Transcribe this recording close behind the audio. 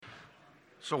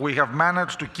So we have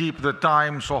managed to keep the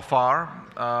time so far.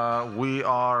 We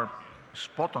are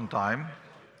spot on time.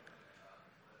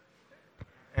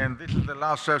 And this is the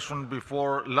last session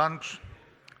before lunch.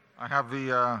 I have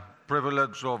the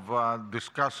privilege of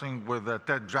discussing with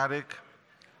Ted Jadik.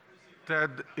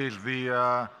 Ted is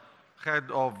the head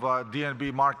of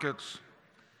DNB Markets,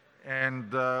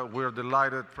 and we're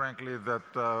delighted, frankly,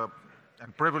 that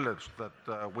and privileged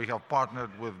that we have partnered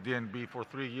with DNB for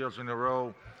 3 years in a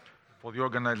row for the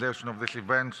organization of this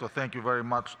event. So thank you very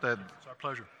much, Ted. It's our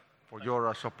pleasure. For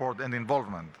your support and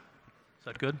involvement. Is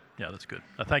that good? Yeah, that's good.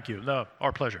 Thank you. No,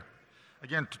 our pleasure.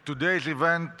 Again, today's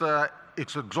event,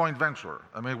 it's a joint venture.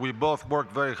 I mean, we both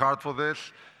worked very hard for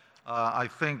this. I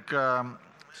think...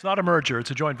 it's not a merger, it's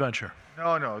a joint venture.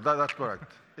 No, that's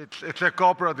correct. It's a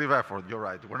cooperative effort, you're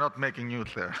right. We're not making news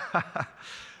there.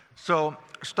 So,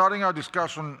 starting our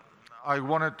discussion, I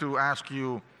wanted to ask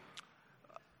you,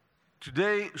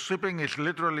 today, shipping is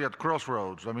literally at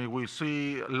crossroads. I mean, we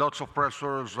see lots of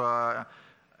pressures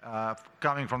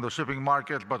coming from the shipping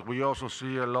market, but we also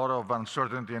see a lot of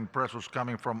uncertainty and pressures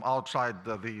coming from outside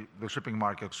the shipping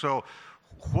market. So,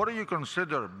 what do you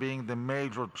consider being the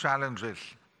major challenges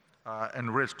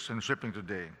and risks in shipping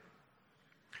today?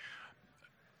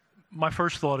 My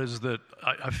first thought is that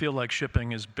I feel like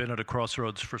shipping has been at a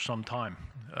crossroads for some time.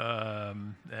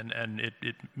 And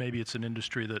maybe it's an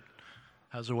industry that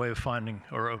has a way of finding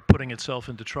or of putting itself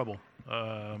into trouble.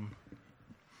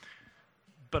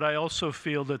 But I also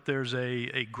feel that there's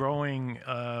a growing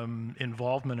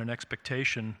involvement and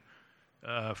expectation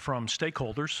from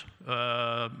stakeholders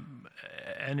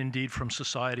and indeed from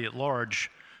society at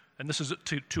large, and this is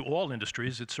to all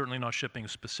industries, it's certainly not shipping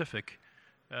specific,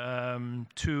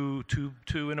 to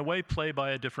in a way play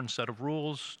by a different set of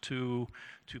rules, to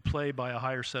play by a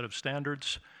higher set of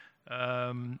standards.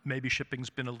 Maybe shipping's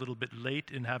been a little bit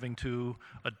late in having to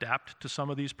adapt to some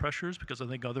of these pressures because I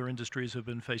think other industries have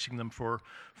been facing them for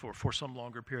some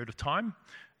longer period of time.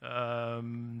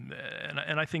 And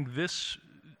I think this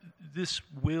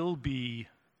will be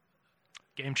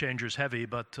game changers heavy,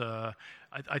 but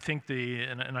I think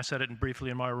and I said it briefly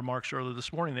in my remarks earlier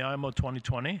this morning, the IMO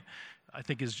 2020 I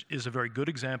think is a very good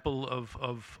example of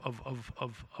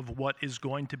what is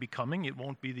going to be coming. It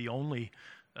won't be the only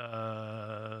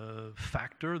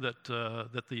factor that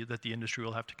the industry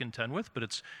will have to contend with, but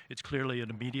it's clearly an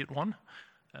immediate one.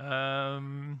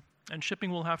 And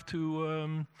shipping will have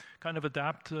to kind of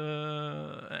adapt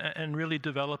and really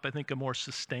develop, I think, a more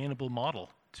sustainable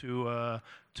model to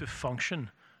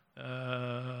function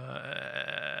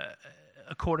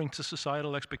according to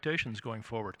societal expectations going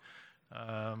forward.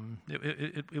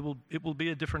 It will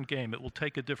be a different game. It will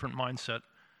take a different mindset.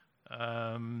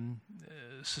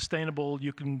 Sustainable,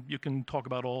 you can talk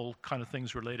about all kind of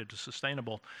things related to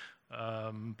sustainable,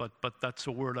 but that's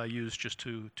a word I use just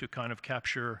to kind of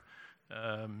capture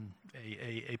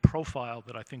a profile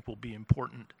that I think will be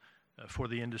important for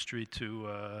the industry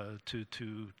to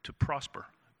prosper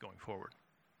going forward.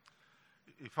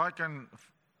 If I can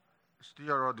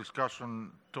steer our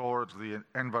discussion towards the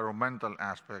environmental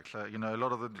aspects, a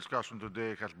lot of the discussion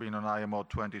today has been on IMO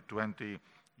 2020.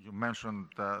 You mentioned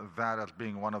that as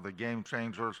being one of the game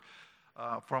changers.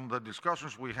 From the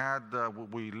discussions we had,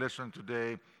 we listened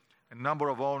today, a number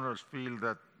of owners feel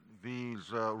that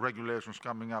these regulations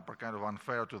coming up are kind of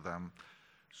unfair to them.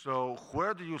 So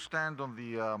where do you stand on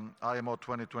the IMO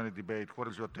 2020 debate? What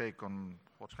is your take on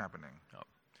what's happening?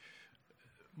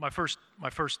 My first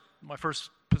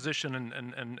position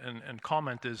and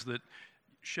comment is that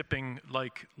shipping,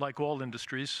 like all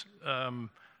industries,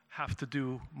 have to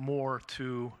do more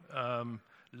to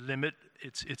limit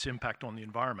its impact on the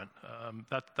environment.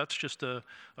 That's just a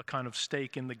kind of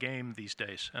stake in the game these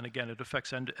days. And again, it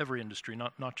affects every industry,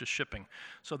 not just shipping.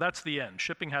 So that's the end.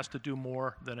 Shipping has to do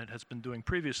more than it has been doing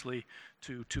previously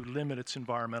to limit its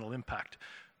environmental impact.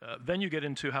 Then you get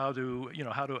into how to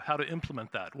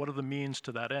implement that. What are the means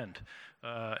to that end?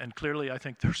 And clearly, I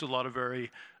think there's a lot of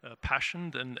very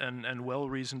passionate and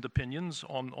well-reasoned opinions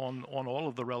on all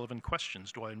of the relevant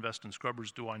questions. Do I invest in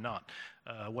scrubbers? Do I not?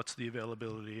 What's the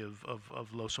availability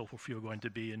of low sulfur fuel going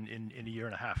to be in a year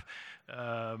and a half?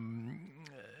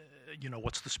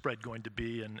 What's the spread going to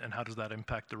be, and how does that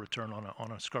impact the return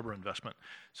on a scrubber investment?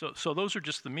 So those are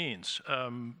just the means.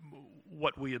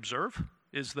 What we observe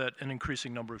is that an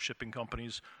increasing number of shipping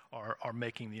companies are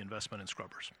making the investment in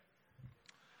scrubbers.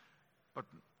 But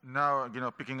now,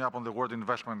 picking up on the word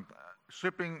investment,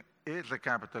 shipping is a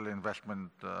capital investment.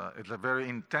 It's a very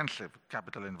intensive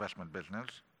capital investment business.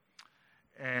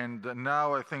 And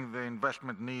now I think the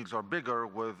investment needs are bigger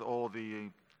with all the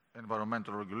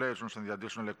environmental regulations and the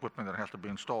additional equipment that has to be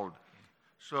installed.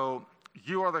 So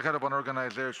you are the head of an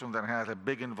organization that has a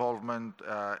big involvement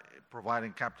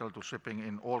providing capital to shipping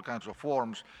in all kinds of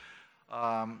forms,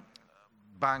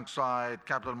 bank side,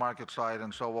 capital market side,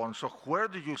 and so on. So where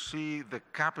do you see the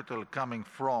capital coming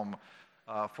from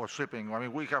for shipping? I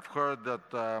mean, we have heard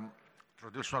that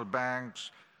traditional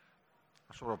banks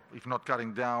sort of, if not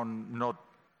cutting down, not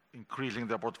increasing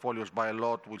their portfolios by a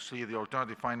lot. We see the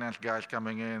alternative finance guys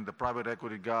coming in, the private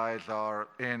equity guys are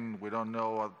in. We don't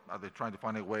know, are they trying to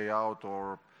find a way out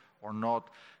or not?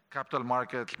 Capital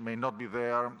markets may not be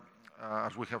there,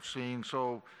 as we have seen.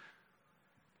 So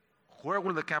where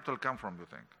will the capital come from, do you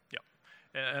think? Yeah.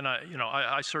 And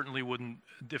I certainly wouldn't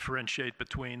differentiate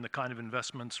between the kind of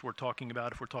investments we're talking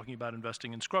about, if we're talking about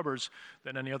investing in scrubbers,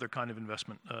 than any other kind of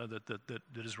investment that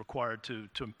is required to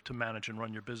manage and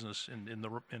run your business in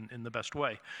the best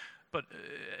way. But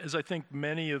as I think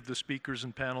many of the speakers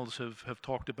and panels have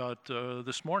talked about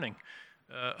this morning,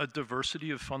 a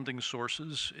diversity of funding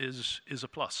sources is a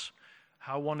plus.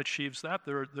 How one achieves that,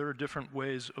 there are different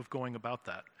ways of going about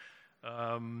that.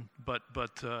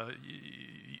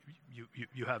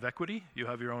 You have equity, you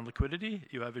have your own liquidity,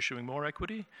 you have issuing more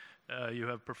equity, you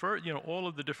have preferred, all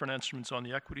of the different instruments on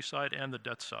the equity side and the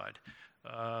debt side.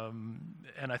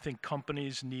 And I think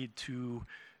companies need to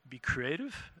be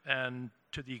creative, and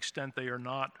to the extent they are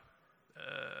not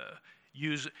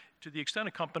to the extent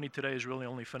a company today is really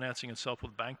only financing itself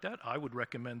with bank debt, I would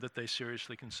recommend that they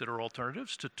seriously consider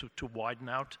alternatives to widen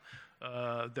out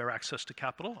their access to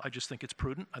capital. I just think it's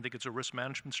prudent. I think it's a risk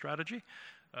management strategy.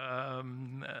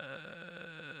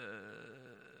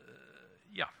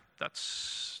 Yeah,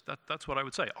 that's what I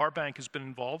would say. Our bank has been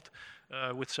involved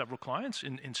with several clients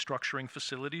in structuring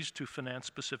facilities to finance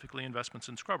specifically investments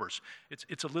in scrubbers.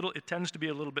 It tends to be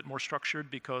a little bit more structured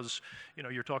because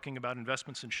you're talking about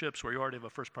investments in ships where you already have a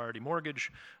first priority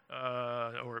mortgage,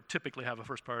 or typically have a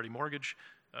first priority mortgage.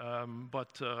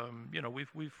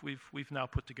 We've now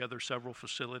put together several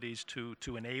facilities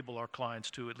to enable our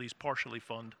clients to at least partially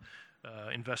fund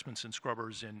investments in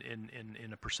scrubbers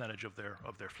in a percentage of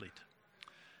their fleet.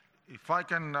 If I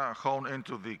can hone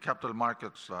into the capital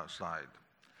markets side,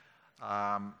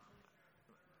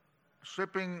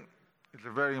 shipping is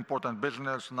a very important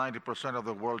business. 90% of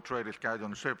the world trade is carried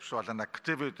on ships, so as an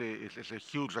activity, it's a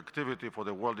huge activity for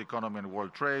the world economy and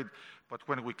world trade. But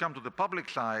when we come to the public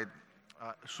side,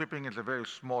 shipping is a very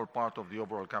small part of the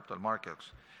overall capital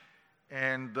markets.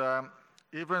 And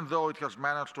even though it has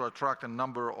managed to attract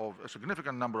a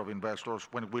significant number of investors,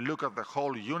 when we look at the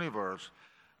whole universe,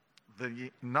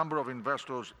 the number of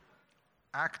investors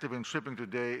active in shipping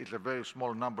today is a very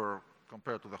small number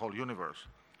compared to the whole universe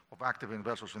of active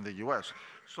investors in the US.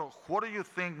 So what do you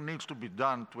think needs to be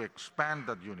done to expand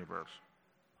that universe?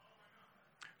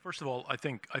 First of all, I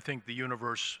think the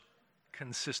universe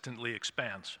consistently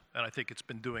expands, and I think it's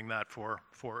been doing that for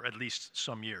at least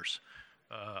some years.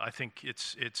 I think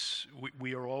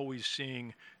we are always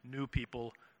seeing new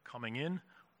people coming in,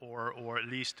 or at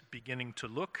least beginning to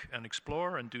look and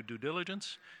explore and do due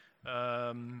diligence.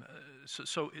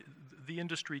 So the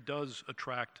industry does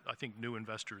attract, I think, new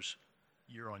investors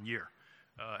year on year.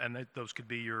 And those could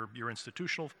be your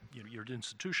institutional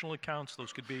accounts.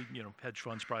 Those could be hedge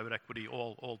funds, private equity,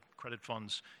 all credit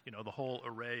funds. The whole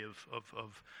array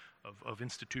of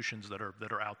institutions that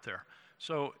are out there.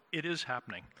 So it is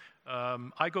happening.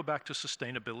 I go back to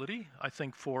sustainability. I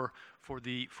think for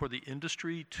the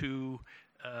industry to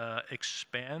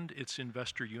expand its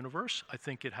investor universe, I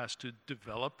think it has to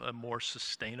develop a more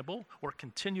sustainable, or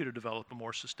continue to develop a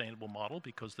more sustainable model,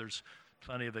 because there's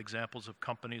plenty of examples of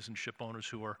companies and ship owners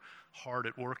who are hard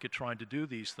at work at trying to do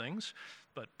these things,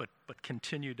 but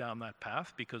continue down that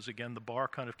path, because again, the bar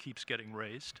kind of keeps getting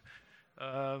raised.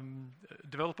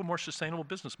 Develop a more sustainable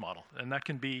business model, and that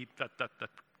can be that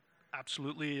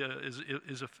absolutely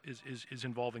is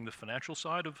involving the financial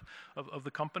side of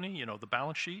the company. The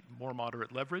balance sheet, more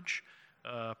moderate leverage,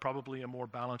 probably a more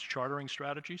balanced chartering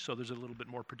strategy, so there's a little bit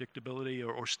more predictability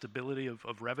or stability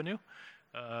of revenue.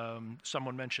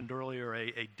 Someone mentioned earlier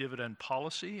a dividend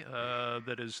policy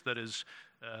that is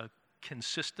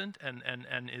consistent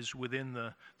and is within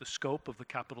the scope of the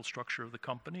capital structure of the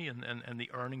company and the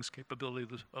earnings capability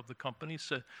of the company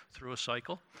through a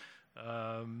cycle.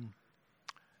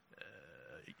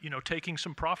 Taking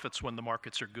some profits when the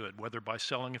markets are good, whether by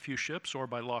selling a few ships or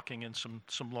by locking in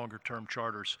some longer term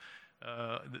charters.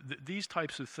 These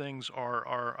types of things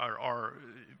are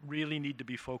really need to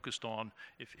be focused on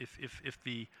if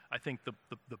I think the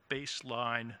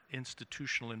baseline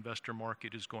institutional investor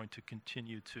market is going to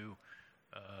continue to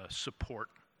support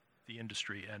the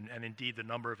industry, and indeed the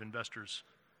number of investors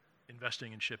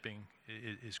investing in shipping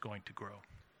is going to grow.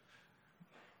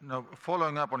 Now,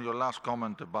 following up on your last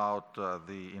comment about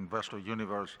the investor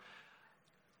universe,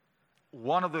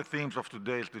 one of the themes of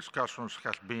today's discussions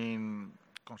has been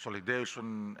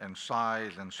consolidation and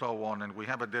size and so on, and we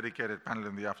have a dedicated panel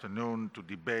in the afternoon to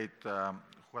debate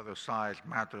whether size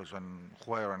matters and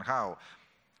where and how.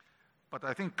 But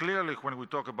I think clearly when we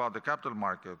talk about the capital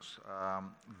markets,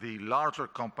 the larger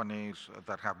companies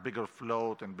that have bigger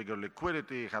float and bigger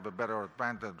liquidity have a better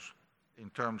advantage in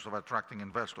terms of attracting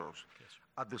investors. Yes.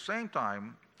 At the same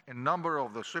time, a number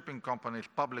of the shipping companies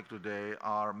public today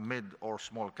are mid or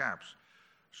small caps.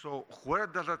 So where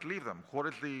does that leave them? What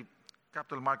is the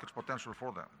capital markets potential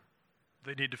for them?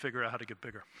 They need to figure out how to get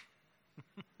bigger.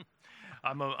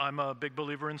 I'm a big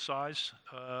believer in size.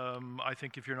 I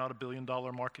think if you're not a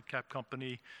billion-dollar market cap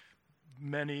company,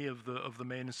 many of the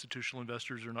main institutional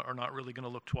investors are not really going to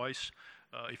look twice.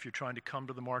 If you're trying to come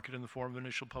to the market in the form of an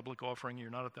initial public offering,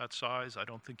 you're not at that size. I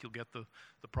don't think you'll get the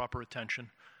proper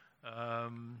attention.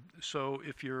 So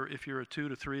if you're a $2 to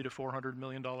 $3 to $400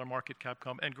 million market cap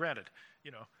company, and granted,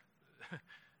 you know,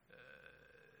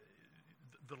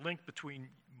 the link between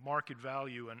market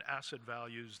value and asset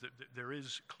values, there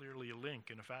is clearly a link,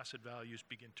 and if asset values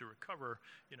begin to recover,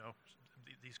 you know,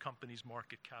 these companies'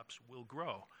 market caps will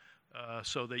grow.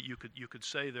 So that you could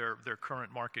say their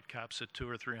current market caps at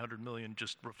 200 or 300 million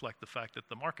just reflect the fact that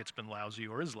the market's been lousy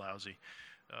or is lousy.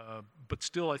 But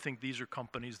still, I think these are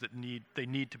companies that need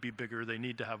to be bigger. They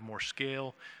need to have more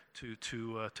scale to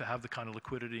have the kind of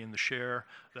liquidity in the share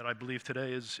that I believe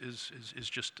today is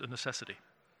just a necessity.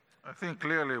 I think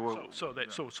clearly. So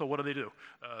what do?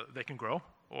 They can grow,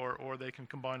 or they can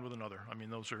combine with another. I mean,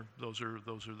 those are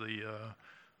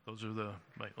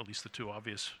at least the two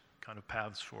obvious kind of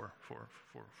paths for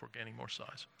gaining more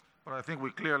size. But I think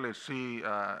we clearly see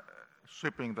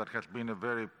shipping that has been a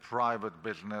very private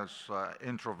business,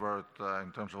 introvert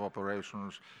in terms of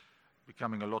operations,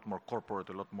 becoming a lot more corporate,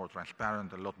 a lot more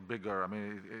transparent, a lot bigger. I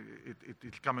mean,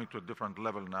 it's coming to a different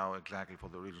level now, exactly for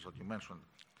the reasons that you mentioned.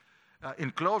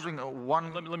 In closing,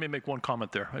 Let me make one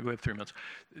comment there. We have 3 minutes.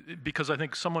 Because I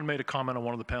think someone made a comment on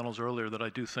one of the panels earlier that I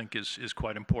do think is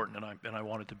quite important, and I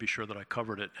wanted to be sure that I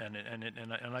covered it. And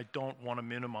I don't want to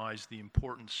minimize the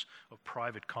importance of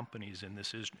private companies in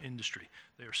this industry.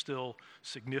 They are still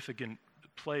significant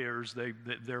players.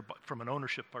 They're from an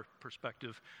ownership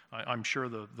perspective, I'm sure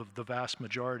the vast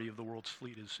majority of the world's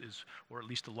fleet is, or at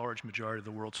least a large majority of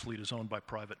the world's fleet is owned by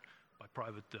private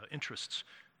interests.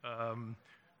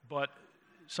 But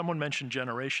someone mentioned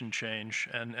generation change,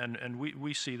 and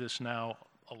we see this now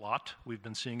a lot. We've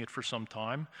been seeing it for some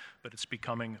time, but it's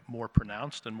becoming more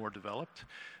pronounced and more developed.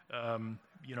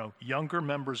 You know, younger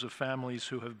members of families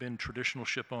who have been traditional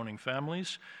ship-owning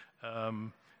families,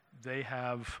 they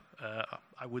have,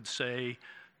 I would say,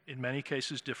 in many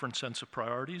cases, different sense of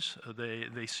priorities.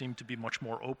 They seem to be much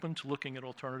more open to looking at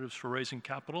alternatives for raising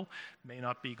capital. May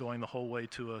not be going the whole way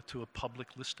to a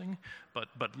public listing, but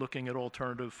looking at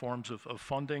alternative forms of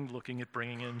funding, looking at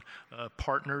bringing in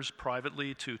partners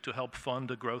privately to help fund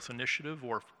a growth initiative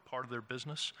or part of their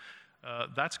business.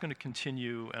 That's going to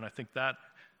continue, and I think that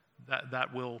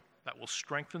will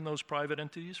strengthen those private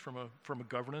entities from a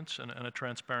governance and a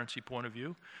transparency point of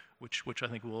view, which I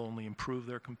think will only improve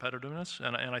their competitiveness,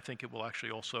 and I think it will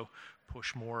actually also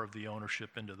push more of the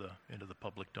ownership into the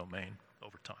public domain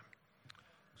over time.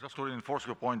 Just to reinforce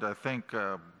your point, I think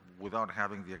without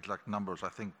having the exact numbers, I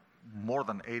think more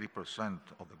than 80%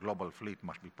 of the global fleet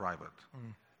must be private.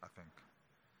 I think.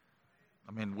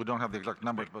 I mean, we don't have the exact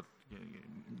numbers, but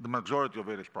the majority of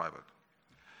it is private,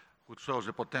 which shows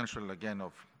the potential again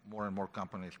of more and more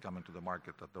companies coming to the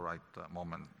market at the right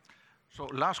moment. So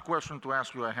last question to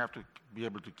ask you, I have to be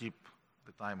able to keep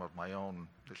the time of my own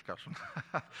discussion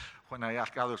when I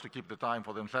ask others to keep the time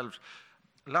for themselves.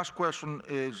 Last question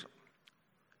is,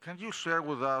 can you share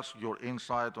with us your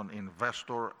insight on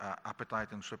investor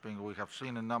appetite in shipping? We have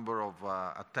seen a number of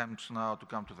attempts now to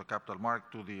come to the capital market,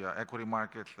 to the equity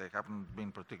markets. They haven't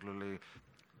been particularly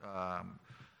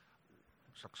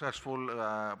successful.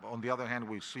 On the other hand,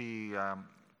 we see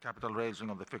capital raising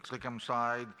on the fixed income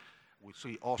side. We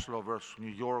see Oslo versus New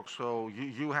York. So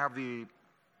you are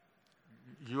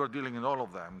dealing in all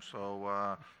of them.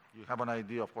 So you have an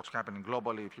idea of what's happening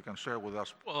globally. If you can share with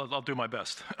us. Well, I'll do my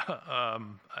best. I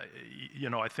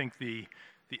think the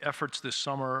efforts this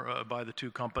summer by the two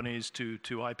companies to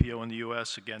IPO in the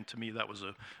U.S., again, to me, that was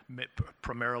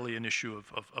primarily an issue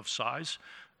of size.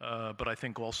 But I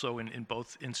think also in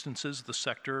both instances, the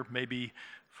sector maybe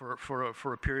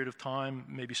for a period of time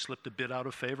maybe slipped a bit out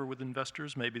of favor with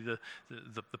investors. Maybe the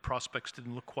prospects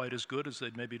didn't look quite as good as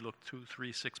they'd maybe looked 2,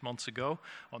 3, 6 months ago.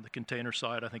 On the container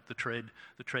side, I think the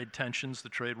trade tensions, the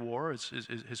trade war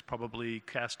has probably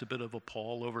cast a bit of a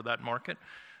pall over that market.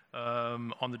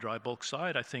 On the dry bulk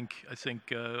side, I think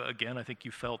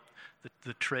you felt that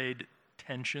the trade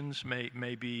tensions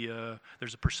may be,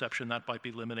 there's a perception that might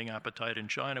be limiting appetite in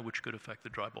China, which could affect the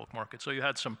dry bulk market. So you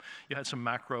had some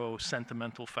macro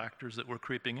sentimental factors that were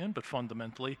creeping in, but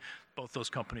fundamentally, both those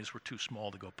companies were too small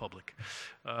to go public.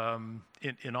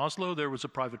 In Oslo, there was a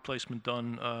private placement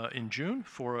done in June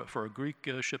for a Greek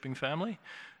shipping family,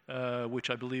 which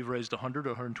I believe raised $100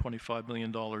 or $125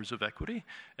 million of equity.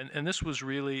 And this was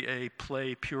really a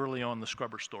play purely on the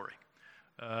scrubber story.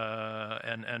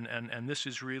 And this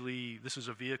is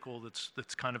a vehicle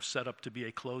that's kind of set up to be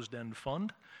a closed-end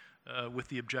fund with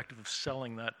the objective of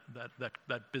selling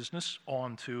that business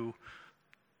on to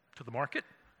the market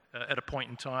at a point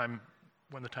in time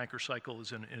when the tanker cycle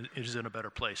is in a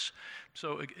better place.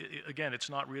 So again, it's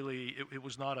not really, it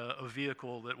was not a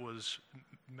vehicle that was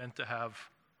meant to have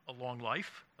a long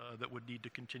life that would need to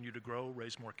continue to grow,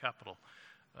 raise more capital.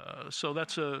 So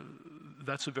that's a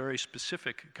very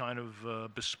specific kind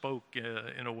of bespoke,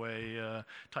 in a way,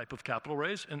 type of capital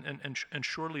raise, and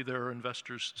surely there are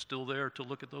investors still there to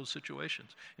look at those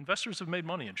situations. Investors have made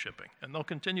money in shipping, and they'll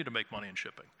continue to make money in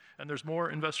shipping, and there's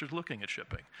more investors looking at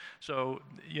shipping. So,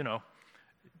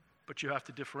 but you have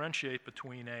to differentiate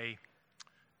between an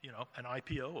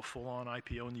IPO, a full-on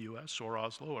IPO in the U.S. or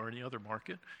Oslo or any other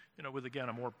market, with again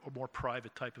a more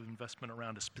private type of investment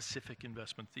around a specific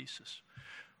investment thesis.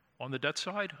 On the debt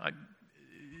side, I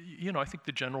think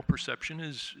the general perception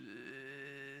is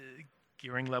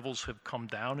gearing levels have come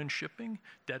down in shipping.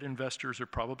 Debt investors are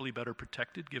probably better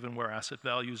protected given where asset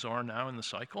values are now in the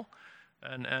cycle,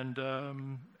 and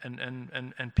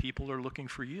people are looking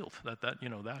for yield. That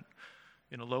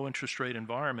in a low interest rate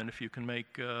environment, if you can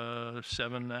make 7.5%,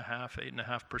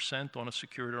 8.5% on a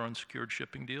secured or unsecured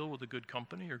shipping deal with a good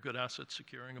company or good asset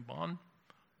securing a bond,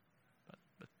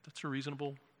 that's a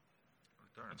reasonable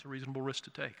return. That's a reasonable risk to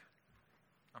take.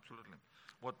 Absolutely.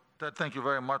 Well, Ted, thank you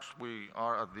very much. We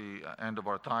are at the end of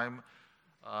our time.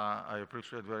 I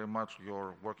appreciate very much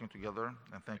your working together,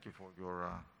 and thank you for your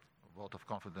vote of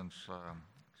confidence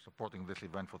supporting this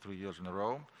event for 3 years in a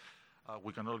row.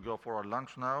 We can all go for our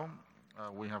lunch now.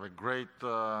 We have a great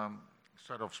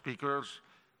set of speakers,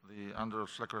 the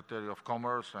Undersecretary of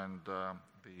Commerce and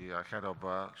the Head of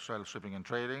Shell Shipping and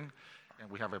Trading.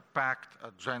 And we have a packed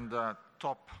agenda,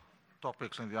 top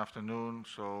topics in the afternoon.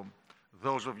 So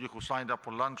those of you who signed up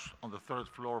for lunch on the 3rd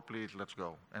floor, please, let's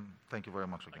go. And thank you very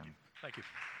much again. Thank you.